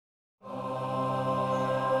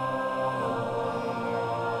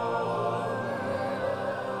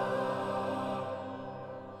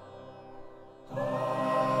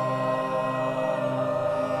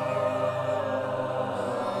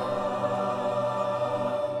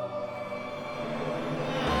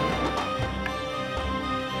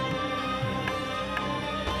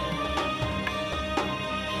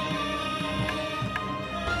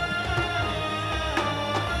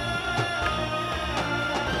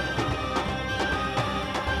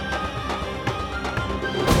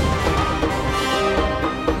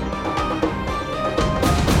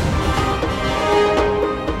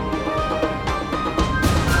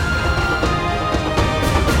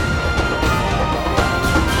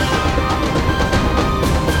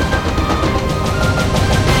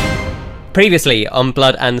Previously on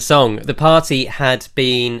Blood and Song, the party had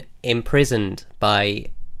been imprisoned by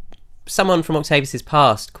someone from Octavius's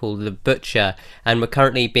past called the Butcher and were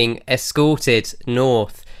currently being escorted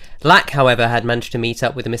north. Lack, however, had managed to meet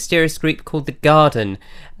up with a mysterious group called the Garden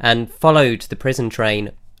and followed the prison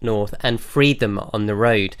train north and freed them on the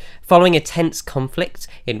road. Following a tense conflict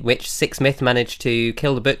in which Sixsmith managed to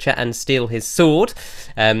kill the Butcher and steal his sword,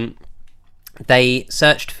 they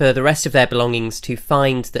searched for the rest of their belongings to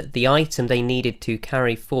find that the item they needed to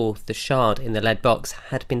carry forth the shard in the lead box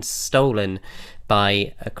had been stolen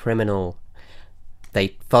by a criminal.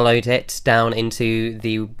 They followed it down into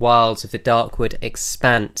the wilds of the Darkwood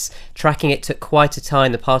Expanse. Tracking it took quite a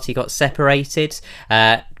time. The party got separated.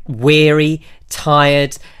 Weary,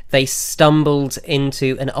 tired, they stumbled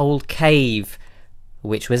into an old cave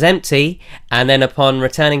which was empty, and then upon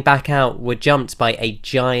returning back out were jumped by a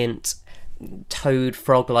giant toad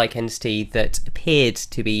frog-like entity that appeared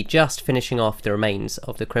to be just finishing off the remains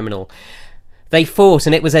of the criminal. They fought,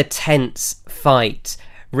 and it was a tense fight.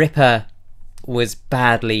 Ripper was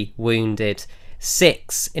badly wounded.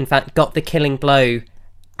 Six, in fact, got the killing blow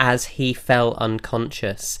as he fell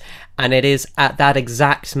unconscious, and it is at that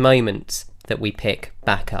exact moment that we pick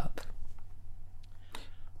back up.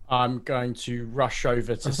 I'm going to rush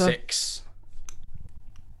over to Six.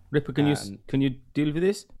 Ripper, can you deal with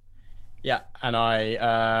this? Yeah, and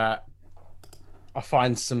I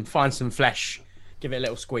find some flesh, give it a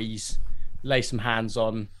little squeeze, lay some hands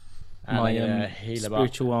on, and my heal him up.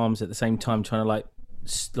 spiritual arms at the same time, trying to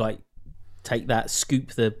like take that,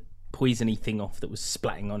 scoop the poisony thing off that was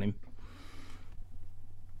splatting on him.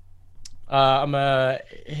 I'm gonna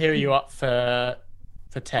heal you up for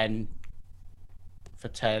 10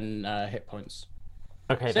 hit points.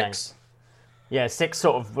 Okay, Six. thanks. Yeah, Six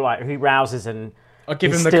sort of like he rouses and I'll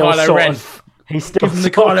give him he's the still Kylo sort Ren. He's still Give him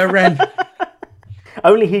the Kylo Ren.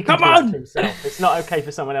 Only he can Come do it on! to himself. It's not okay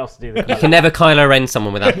for someone else to do the You can never Kylo Ren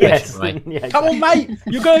someone without permission, Yes. right? Yeah, Come on, mate.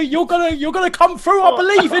 You're gonna come through. I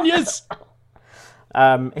believe in you.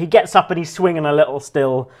 He gets up and he's swinging a little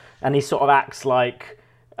still, and he sort of acts like,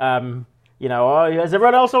 oh, is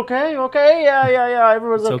everyone else okay? Okay, yeah,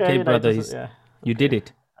 everyone's It's okay. okay, you know, brother. just- yeah. You did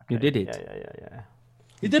it. You did it. Yeah.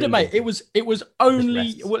 You did it, mate. It was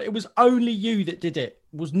only you that did it.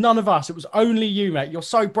 It was none of us. It was only you, mate. You're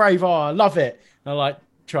so brave. Oh, I love it. And I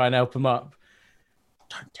try and help him up.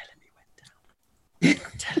 Don't tell him he went down.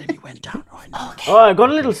 Don't tell him he went down right now. Oh, I got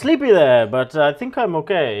a little sleepy there, but I think I'm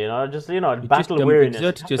okay. You battle just weariness.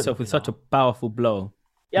 exerted yourself with such a powerful blow.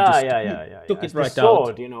 Yeah. took it It's right the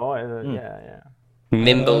out. sword, Yeah.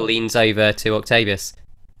 Nimble leans over to Octavius.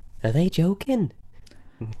 Are they joking?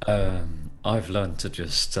 I've learned to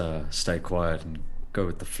just stay quiet and go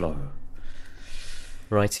with the flow.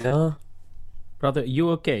 Right you are. Brother, are you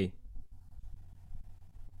okay?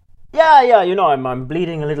 Yeah. I'm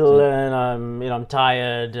bleeding a little, and I'm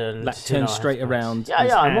tired, and Like, turn straight around. Yeah,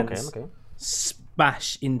 his I'm hands okay.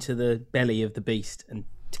 Smash into the belly of the beast and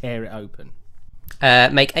tear it open.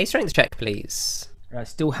 Make a strength check, please. I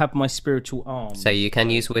still have my spiritual arm. So you can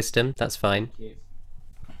use wisdom, that's fine. Thank you.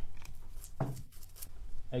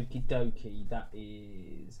 Okie dokie, that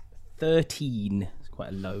is 13. It's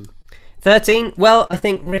quite a low. 13. Well, I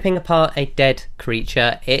think ripping apart a dead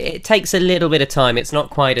creature, it takes a little bit of time. It's not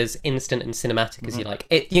quite as instant and cinematic as you like.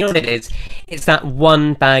 You know what it is? It's that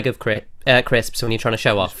one bag of crisps when you're trying to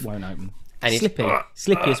show off. Won't open. And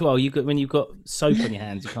Slippy as well. When you've got soap on your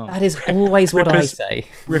hands, you can't. That is always what I say.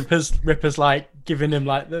 Ripper's like giving him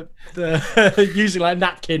like the using like a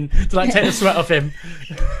napkin to like take the sweat off him.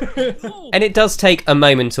 And it does take a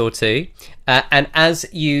moment or two. And as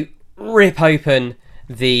you rip open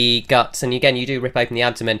the guts, and again you do rip open the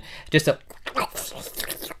abdomen, just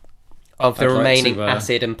of the remaining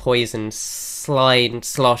acid and poison slide and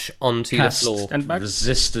slosh onto the floor. And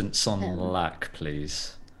resistance on Lack,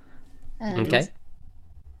 please. Okay.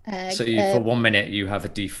 So for 1 minute you have a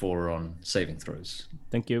D4 on saving throws.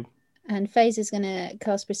 Thank you. And FaZe is going to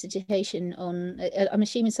cast prestidigitation on. I'm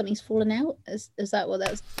assuming something's fallen out. Is that what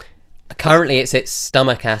that was? Currently, it's its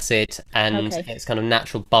stomach acid and its kind of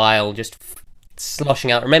natural bile just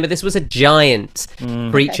sloshing out. Remember, this was a giant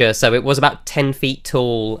creature, so it was about 10 feet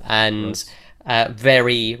tall and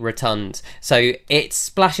very rotund. So it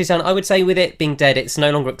splashes down. I would say with it being dead, it's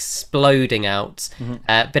no longer exploding out,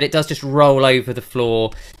 but it does just roll over the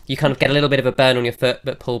floor. You kind of get a little bit of a burn on your foot,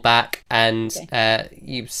 but pull back, and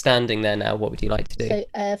you're standing there now. What would you like to do?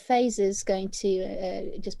 So FaZe is going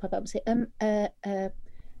to just pop up and say,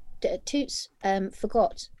 Toots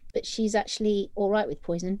forgot, but she's actually all right with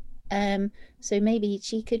poison. So maybe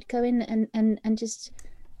she could go in and just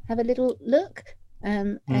have a little look.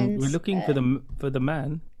 And we're looking for the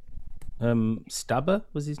man. Stabber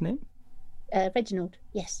was his name. Reginald.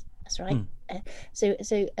 Yes, that's right. So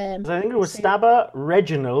So I think it was Stabber,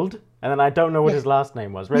 Reginald, and then I don't know what his last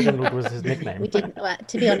name was. Reginald was his nickname. we didn't.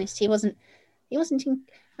 To be honest, he wasn't. He wasn't.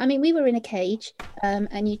 I mean, we were in a cage,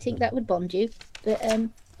 and you'd think that would bond you,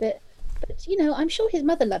 but you know, I'm sure his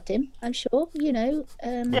mother loved him. I'm sure, you know.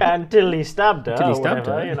 Yeah, until he stabbed her. Until he or stabbed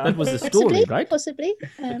whatever, her. you know. That was the story, right? Possibly.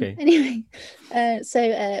 Okay. Anyway,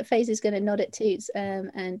 so Faze is going to nod at Toots,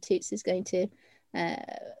 and Toots is going to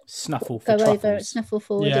Snuffle for go over, truffles. snuffle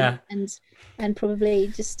forward, Yeah. and probably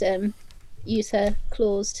just use her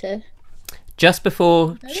claws to. Just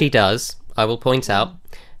before she does, I will point out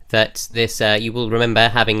that this you will remember,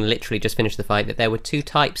 having literally just finished the fight, that there were two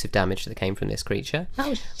types of damage that came from this creature: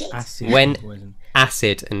 Oh shit! Acid When- poison.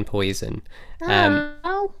 acid and poison.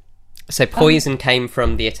 Oh, So poison came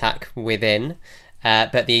from the attack within,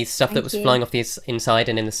 but the stuff that Thank was you. flying off the inside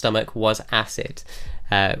and in the stomach was acid,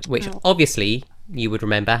 which obviously you would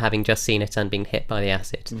remember, having just seen it and being hit by the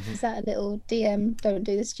acid. is that a little DM? Don't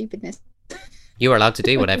do the stupidness. You are allowed to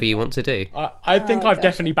do whatever you want to do. I think I've gosh.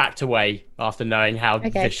 definitely backed away after knowing how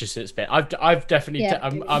vicious it's been. I've definitely. Yeah.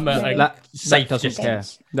 I'm a That safe doesn't care.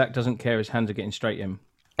 distance. That doesn't care. His hands are getting straight in.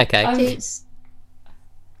 Okay, Toots.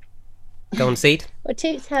 go on, Seed. Well,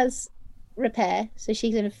 Toots has repair, so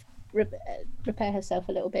she's going to repair herself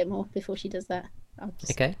a little bit more before she does that.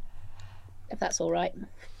 Okay. If that's all right.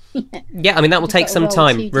 Yeah, I mean, that will You've take got to some roll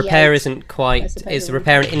time. 2d8, Repair isn't I quite. suppose, Is or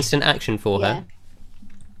repair an instant action for her?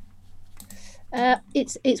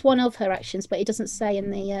 It's one of her actions, but it doesn't say in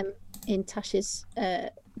the in Tash's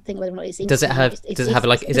thing whether or not it's. Does it instant. have? It's- Does it it's- have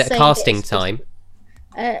like? it's Is the it a same, but casting it's- time?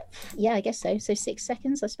 Yeah, I guess so. So 6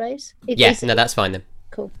 seconds, I suppose. Yes. No, that's fine then.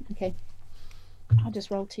 Cool. Okay. I'll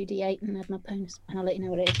just roll 2d8 and add my bonus, and I'll let you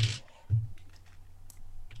know what it is.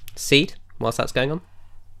 Seed. Whilst that's going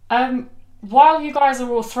on. While you guys are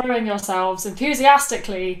all throwing yourselves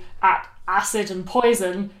enthusiastically at acid and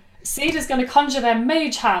poison, Seed is going to conjure their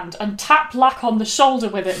mage hand and tap Black on the shoulder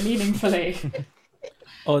with it meaningfully.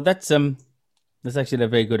 Oh, that's actually a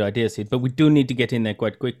very good idea, Sid. But we do need to get in there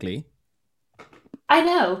quite quickly. I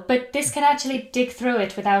know, but this can actually dig through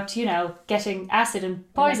it without, you know, getting acid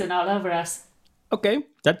and poison all over us. Okay,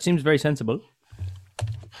 that seems very sensible.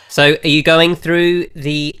 So, are you going through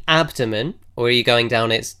the abdomen, or are you going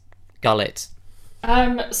down its gullet?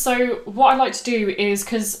 So what I'd like to do is,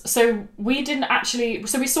 we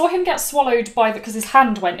saw him get swallowed because his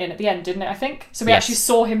hand went in at the end, didn't it, I think? So we Yes. actually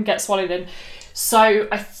saw him get swallowed in. So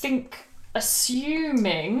I think,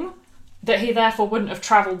 assuming that he therefore wouldn't have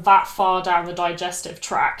travelled that far down the digestive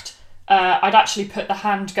tract, I'd actually put the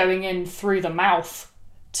hand going in through the mouth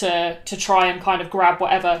to try and kind of grab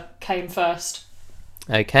whatever came first.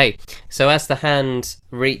 Okay. So as the hand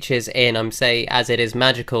reaches in, as it is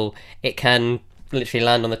magical, it can literally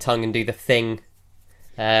land on the tongue and do the thing,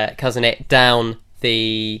 cousin it down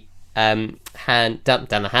the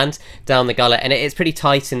hand, down the gullet, and it's pretty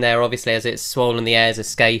tight in there, obviously, as it's swollen, the air's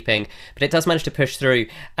escaping, but it does manage to push through,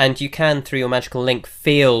 and you can, through your magical link,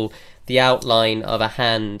 feel the outline of a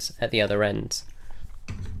hand at the other end.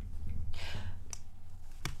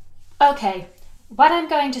 Okay, what I'm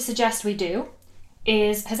going to suggest we do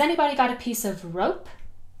is, has anybody got a piece of rope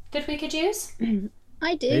that we could use?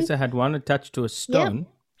 I do. Lisa had one attached to a stone.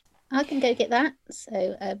 I can go get that.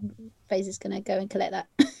 So FaZe is going to go and collect that.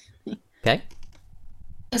 Okay.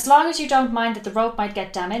 As long as you don't mind that the rope might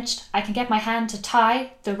get damaged, I can get my hand to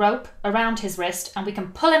tie the rope around his wrist and we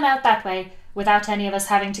can pull him out that way without any of us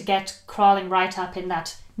having to get crawling right up in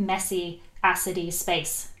that messy, acidy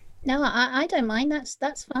space. No, I don't mind.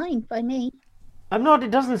 That's fine by me. I'm not.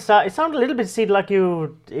 It doesn't sound. It sounded a little bit, Sid, like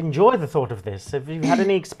you enjoy the thought of this. Have you had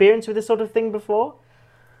any experience with this sort of thing before?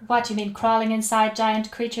 What, you mean crawling inside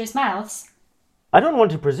giant creatures' mouths? I don't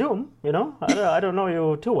want to presume. You know, I don't know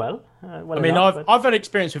you too well. I mean, I've had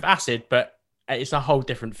experience with acid, but it's a whole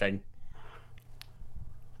different thing.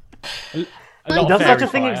 A lot of Does such a fairy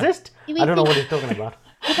thing fire. exist? Do I don't know we what he's talking about.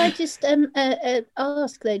 Could I just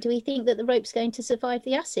ask though? Do we think that the rope's going to survive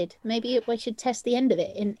the acid? Maybe we should test the end of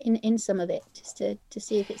it in some of it, just to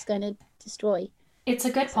see if it's going to destroy. It's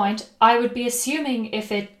a good point. I would be assuming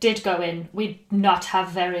if it did go in, we'd not have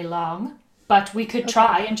very long. But we could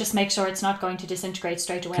try and just make sure it's not going to disintegrate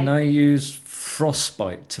straight away. Can I use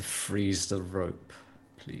frostbite to freeze the rope,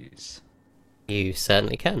 please? You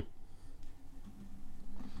certainly can.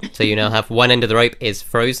 So you now have one end of the rope is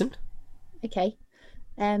frozen. Okay.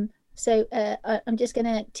 So I'm just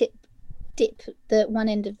going to dip the one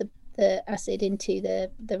end of the acid into the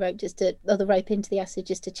rope, or the rope into the acid,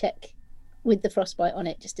 just to check with the frostbite on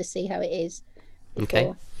it, just to see how it is. Okay.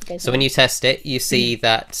 before it goes So when on. you test it, you see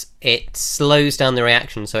that it slows down the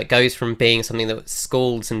reaction. So it goes from being something that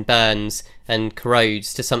scalds and burns and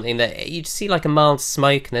corrodes to something that you see like a mild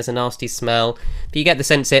smoke and there's a nasty smell. But you get the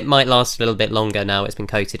sense it might last a little bit longer now it's been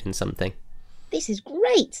coated in something. This is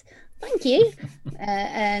great. Thank you.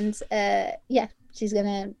 Yeah, she's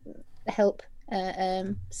gonna help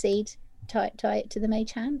Seed tie it to the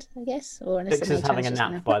mage hand, I guess. Or unless Vix the is mage having a hand's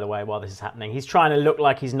just nap, gonna- by the way, while this is happening. He's trying to look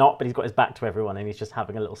like he's not, but he's got his back to everyone, and he's just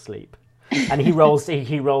having a little sleep. And he rolls.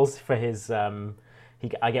 he rolls for his.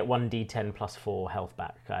 I get 1d10 plus 4 health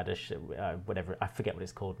back. I had whatever. I forget what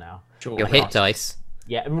it's called now. Your hit dice.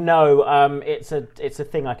 Yeah, no. It's a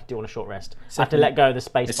thing I could do on a short rest. I have to let go of the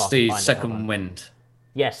space bar. It's to the find it, second hold on. wind.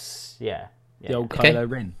 Yes. Yeah. The old Okay. Kylo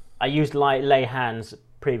Ren. I used lay hands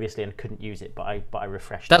previously and couldn't use it, but I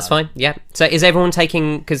refreshed. That's now. fine, yeah. So is everyone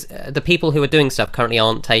taking... Because the people who are doing stuff currently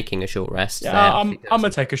aren't taking a short rest. Yeah, They're- I'm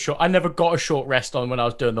gonna take a short. I never got a short rest on when I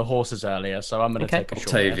was doing the horses earlier, so I'm gonna Okay. take a short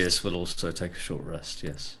rest. Octavius will also take a short rest,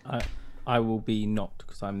 yes. I will be not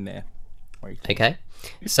because I'm there. Wait. Okay.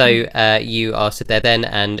 So you are stood there then,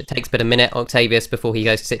 and it takes about a minute, Octavius, before he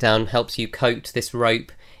goes to sit down, helps you coat this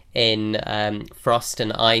rope in frost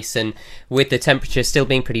and ice, and with the temperature still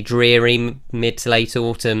being pretty dreary, mid to late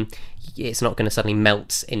autumn, it's not going to suddenly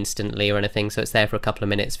melt instantly or anything, so it's there for a couple of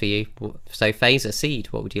minutes for you. So Phaser, Seed,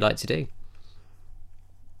 what would you like to do?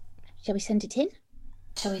 Shall we send it in?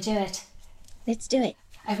 Shall we do it? Let's do it.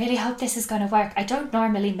 I really hope this is going to work. I don't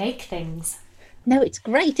normally make things. No, it's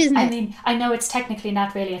great, isn't it? I mean, I know it's technically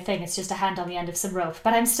not really a thing, it's just a hand on the end of some rope,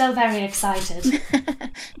 but I'm still very excited.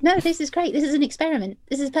 No, this is great. This is an experiment.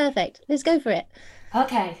 This is perfect. Let's go for it.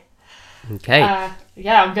 Okay. Okay.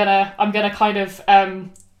 Yeah, I'm gonna kind of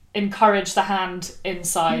encourage the hand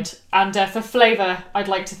inside, and for flavour, I'd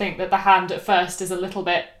like to think that the hand at first is a little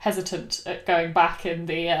bit hesitant at going back in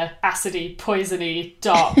the acidy, poisony,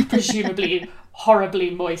 dark, presumably horribly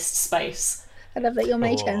moist space. I love that your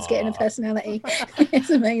mage hand's getting a personality. It's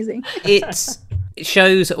amazing. It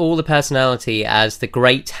shows all the personality as the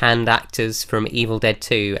great hand actors from Evil Dead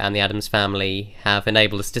 2 and the Addams Family have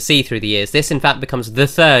enabled us to see through the years. This, in fact, becomes the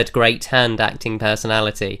third great hand acting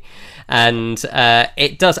personality. And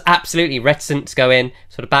it does absolutely reticent to go in,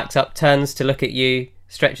 sort of backs up, turns to look at you,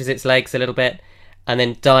 stretches its legs a little bit, and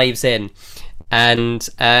then dives in. And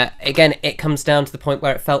again, it comes down to the point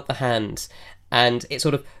where it felt the hand, and it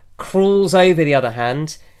sort of crawls over the other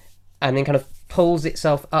hand and then kind of pulls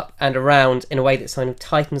itself up and around in a way that kind of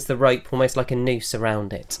tightens the rope almost like a noose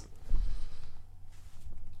around it.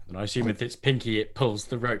 And I assume if it's pinky, it pulls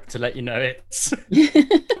the rope to let you know it's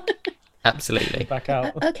Absolutely. back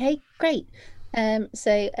out. Okay, great. I mean,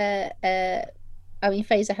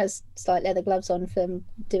 Phaser has slight leather gloves on from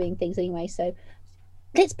doing things anyway, so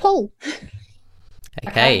let's pull.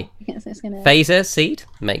 Okay. Yes, it's gonna. Phaser, Seed,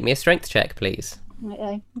 make me a strength check, please.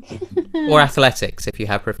 Right, Or athletics. If you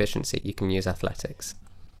have proficiency, you can use athletics.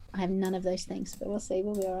 I have none of those things, but we'll see.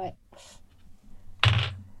 We'll be all right.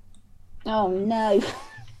 Oh no!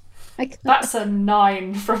 That's a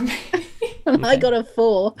 9 from me. I got a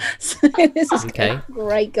 4. So this is Okay.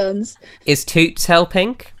 great guns. Is Toots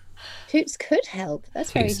helping? Toots could help.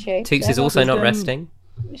 That's very true. Toots So is also what not was, resting.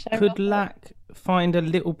 shall I Could roll? Lack find a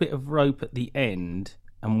little bit of rope at the end,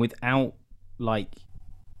 and without like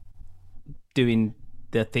doing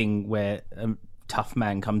the thing where a tough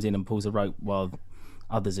man comes in and pulls a rope while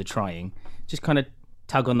others are trying, just kind of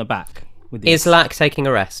tug on the back with Is Lack taking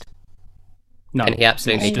a rest? no, And he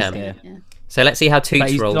absolutely he's just can. there. Yeah. So let's see how But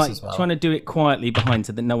Toots he's rolls like as well. trying to do it quietly behind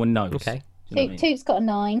so that no one knows. Okay. Do you know what I mean? Toots got a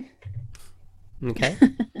 9. Okay.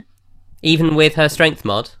 Even with her strength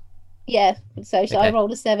mod? Yeah, so I Okay.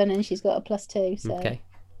 rolled a 7 and she's got a +2. So Okay.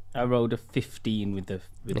 I rolled a 15 with the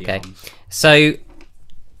Okay. arms. So,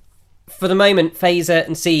 for the moment, Phaser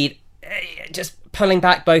and Seed just pulling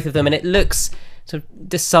back both of them, and it looks sort of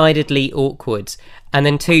decidedly awkward. And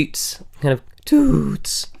then Toots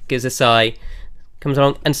gives a sigh, comes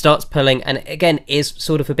along and starts pulling, and again is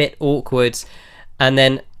sort of a bit awkward. And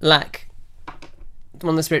then Lack, one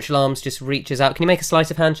of the spiritual arms, just reaches out. Can you make a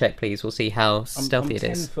sleight of hand check, please? We'll see how stealthy I'm it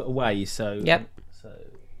 10 is. foot away, so Yep. So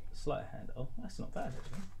sleight of hand. Oh, that's not bad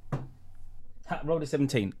actually. Rolled a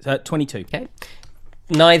 17. 22. Okay.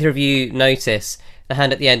 Neither of you notice the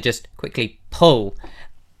hand at the end just quickly pull,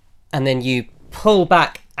 and then you pull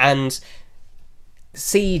back, and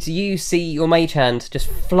Seed, you see your mage hand just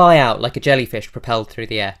fly out like a jellyfish propelled through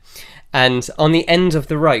the air, and on the end of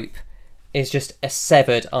the rope is just a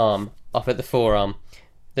severed arm off at the forearm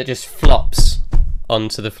that just flops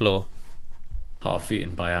onto the floor. Half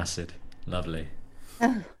eaten by acid. Lovely.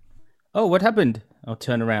 Oh, what happened? I'll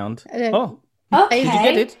turn around. don't- Oh, Okay. did you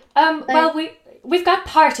get it? Well, we've got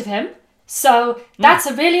part of him. So that's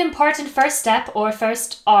a really important first step or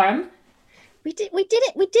first arm. We did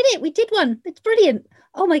it. We did one. It's brilliant.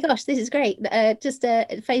 Oh my gosh, this is great.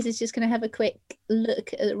 FaZe is just going to have a quick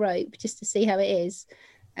look at the rope just to see how it is,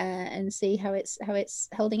 and see how it's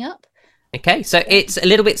holding up. Okay, so it's a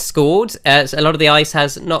little bit scored. So a lot of the ice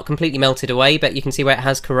has not completely melted away, but you can see where it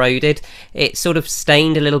has corroded. It's sort of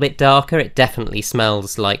stained a little bit darker. It definitely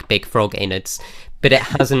smells like big frog innards, but it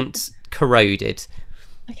hasn't corroded.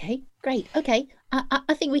 Okay, great. Okay,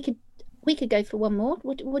 I think we could go for one more.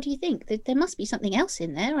 What do you think? There must be something else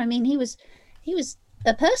in there. I mean, he was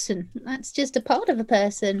a person. That's just a part of a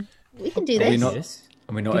person. We can do this.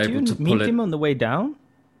 Are we not Did able you to pull meet it? him on the way down?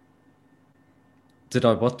 Did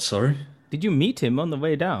I what? Sorry? Did you meet him on the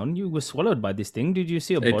way down? You were swallowed by this thing. Did you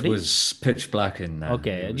see a It body? was pitch black in there.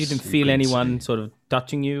 Okay, It you was- didn't you feel couldn't anyone see. sort of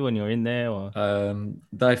touching you when you're in there, or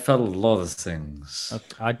I felt a lot of things.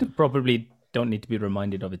 probably don't need to be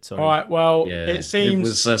reminded of it. Sorry. All right. Well, Yeah, it seems it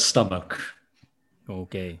was a stomach.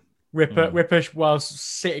 Okay. Ripper, whilst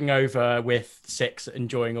sitting over with Six,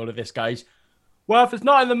 enjoying all of this, goes, well, if it's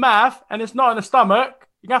not in the mouth and it's not in the stomach,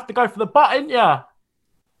 you have to go for the butt, ain't ya?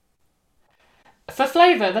 For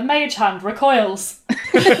flavour, the mage hand recoils.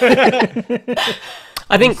 I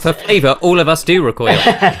think for flavour, all of us do recoil.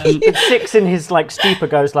 Six in his stupor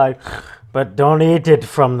goes like, but don't eat it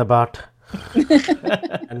from the butt.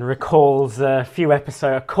 And recalls a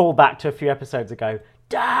callback to a few episodes ago.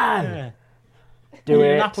 Dan, do Eat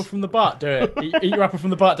it. an apple from the butt. Do it. Eat your apple from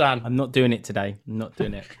the butt, Dan. I'm not doing it today. I'm not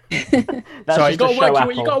doing it. That's Sorry, just a show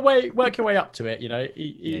apple. you got to work your way up to it. You know,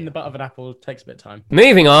 eating the butt of an apple takes a bit of time.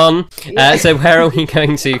 Moving on. So where are we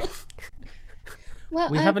going to? Well,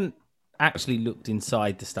 We haven't actually looked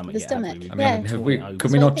inside the stomach The yet, have stomach, we? I Yeah. mean, have we? Torn it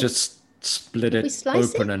Could we open. not just split If we it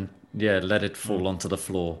slice open it? and let it fall onto the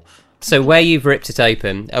floor? So where you've ripped it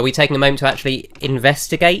open, are we taking a moment to actually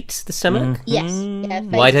investigate the stomach? Yes. Yeah,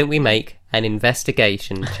 Why don't we make an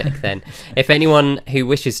investigation check then? If anyone who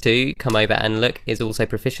wishes to come over and look is also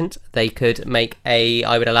proficient, they could make I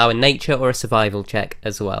would allow a nature or a survival check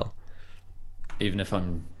as well. Even if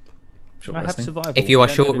I'm short I have resting. survival. If you are I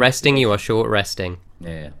don't have short resting, you are short resting.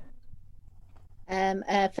 Yeah.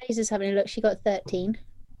 FaZe is having a look. She got 13,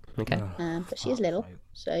 Okay. but she is little,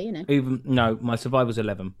 so you know. No, my survival's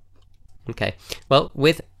 11. Okay. Well,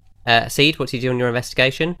 with Seed, what do you do on your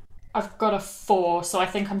investigation? I've got a 4, so I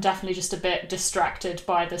think I'm definitely just a bit distracted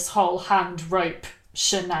by this whole hand rope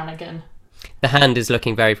shenanigan. The hand is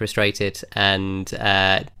looking very frustrated and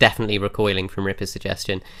definitely recoiling from Ripper's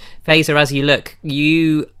suggestion. Phaser, as you look,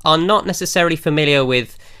 you are not necessarily familiar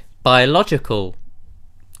with biological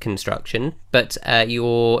construction, but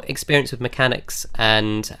your experience with mechanics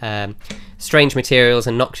and strange materials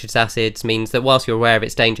and noxious acids means that whilst you're aware of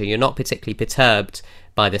its danger, you're not particularly perturbed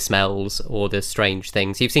by the smells or the strange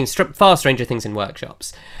things. You've seen far stranger things in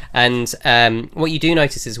workshops. And what you do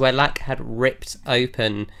notice is where Lack had ripped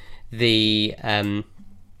open the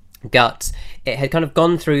gut, it had kind of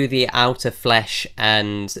gone through the outer flesh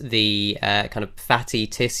and the kind of fatty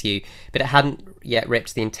tissue, but it hadn't yet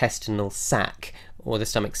ripped the intestinal sac or the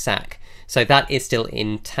stomach sac. So that is still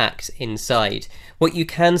intact inside. What you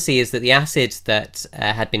can see is that the acid that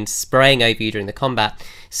had been spraying over you during the combat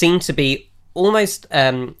seemed to be almost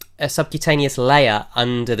a subcutaneous layer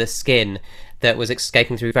under the skin that was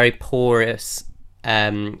escaping through very porous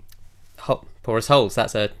holes.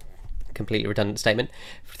 That's a completely redundant statement.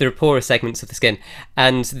 Through porous segments of the skin.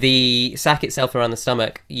 And the sac itself around the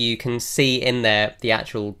stomach, you can see in there the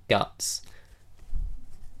actual guts.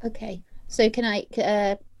 Okay, so can I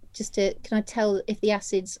tell if the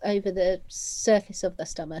acid's over the surface of the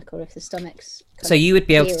stomach or if the stomach's So you would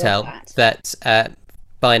be able to clear of tell that? that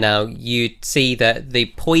by now you'd see that the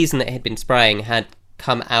poison that had been spraying had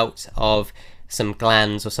come out of some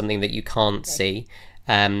glands or something that you can't see.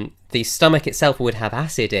 The stomach itself would have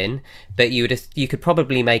acid in, but you could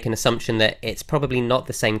probably make an assumption that it's probably not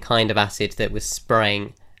the same kind of acid that was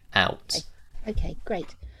spraying out. Okay,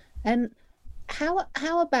 great.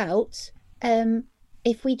 How about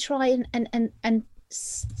if we try and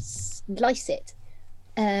slice it,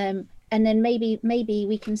 and then maybe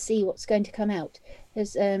we can see what's going to come out.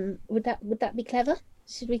 Would that be clever?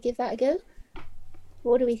 Should we give that a go?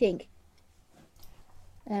 What do we think?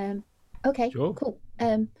 Okay, Sure. cool.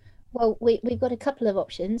 Well, we've got a couple of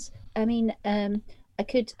options. I mean, I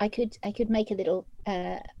could make a little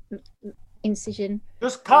incision.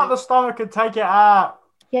 Just cut the stomach and take it out.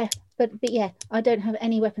 Yeah, but yeah, I don't have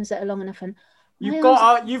any weapons that are long enough, and You've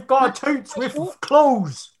got a tooth with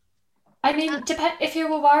claws. I mean, if you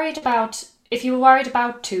were worried about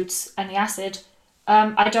toots and the acid,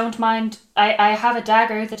 I don't mind. I have a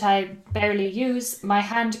dagger that I barely use. My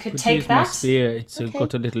hand could take use my that. spear. It's Okay.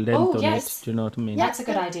 got a little dent Oh, on yes. it. Do you know what I mean? That's a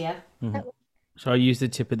good idea. So I use the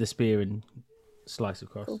tip of the spear and slice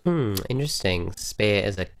across. Interesting. Spear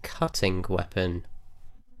as a cutting weapon.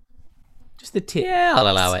 Just the tip. Yeah, I'll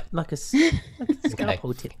allow it. Like a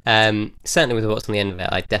scalpel tip. Certainly with what's on the end of it,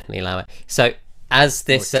 I definitely allow it. So as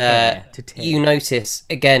this, tear, to tear. you notice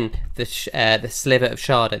again the sliver of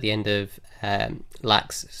shard at the end of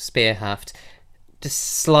Lack's spear haft just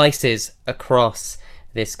slices across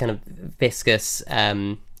this kind of viscous,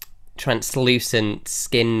 translucent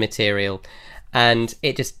skin material, and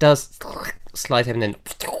it just does slice open, and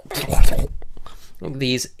then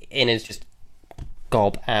these innards just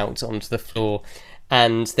gob out onto the floor,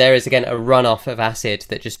 and there is again a runoff of acid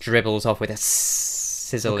that just dribbles off with a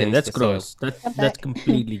sizzle into That's the soil. gross. That's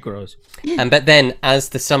completely gross. But then, as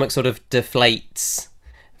the stomach sort of deflates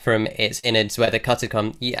from its innards where the cut had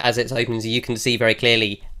come, as it opens, you can see very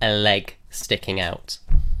clearly a leg sticking out.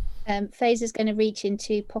 FaZe is going to reach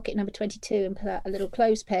into pocket number 22 and pull out a little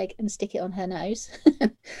clothes peg and stick it on her nose,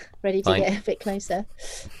 ready to Fine. get a bit closer.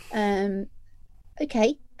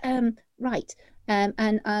 Okay, right. And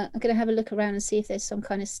I'm going to have a look around and see if there's some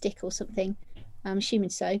kind of stick or something. I'm assuming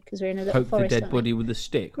so, because we're in a little Poke the forest. dead aren't we? body with a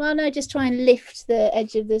stick. Well, no, just try and lift the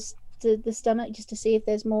edge of the stomach just to see if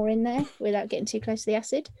there's more in there without getting too close to the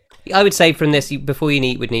acid. I would say from this, before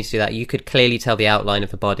you would need to do that, you could clearly tell the outline of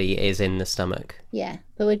the body is in the stomach. Yeah,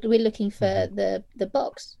 but we're looking for the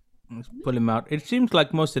box. Let's pull him out. It seems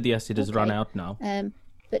like most of the acid has run Okay. out now.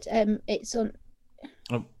 But it's on.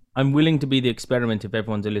 I'm willing to be the experiment if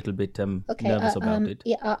everyone's a little bit Okay, nervous about it.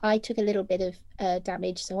 Yeah, I took a little bit of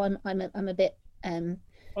damage, so I'm a bit.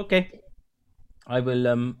 Okay. I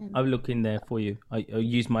will look in there for you. I'll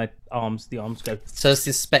use my arms. The arms go. So as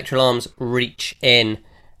the spectral arms reach in,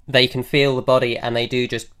 they can feel the body and they do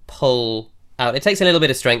just pull out. It takes a little bit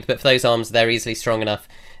of strength, but for those arms, they're easily strong enough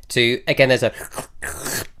to... Again, there's a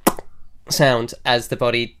sound as the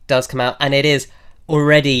body does come out, and it is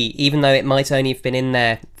already, even though it might only have been in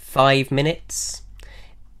there 5 minutes,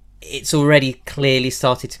 it's already clearly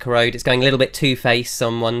started to corrode. It's going a little bit two-face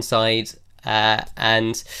on one side,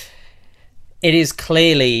 and it is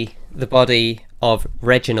clearly the body of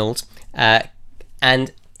Reginald,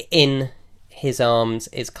 and in his arms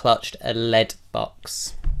is clutched a lead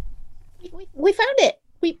box. We found it.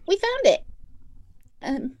 We found it.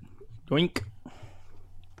 Doink.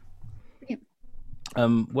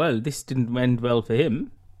 Brilliant. Well, this didn't end well for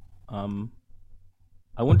him.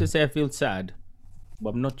 I want to say I feel sad,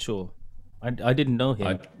 but I'm not sure. I didn't know him.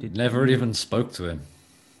 I never even spoke to him.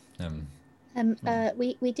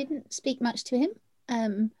 We didn't speak much to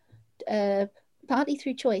him. Partly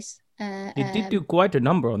through choice. He did do quite a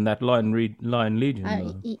number on that Lion Legion,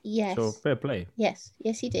 though. Yes. So fair play. Yes,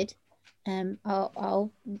 he did.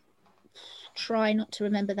 I'll try not to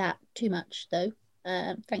remember that too much, though.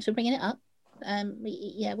 Thanks for bringing it up.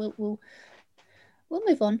 Yeah, we'll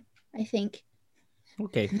move on, I think.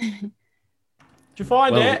 Okay. Did you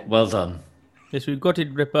find it? Well done. Yes, we've got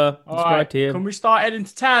it, Ripper. It's All right here. Can we start heading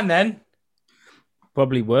to town then?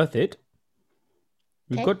 Probably worth it.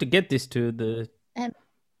 We've Okay. got to get this to the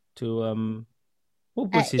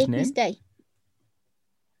what was his Ignis name? Day.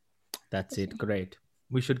 That's it. Great.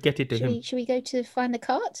 We should get it to him. Should we go to find the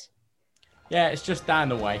cart? Yeah, it's just down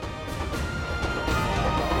the way.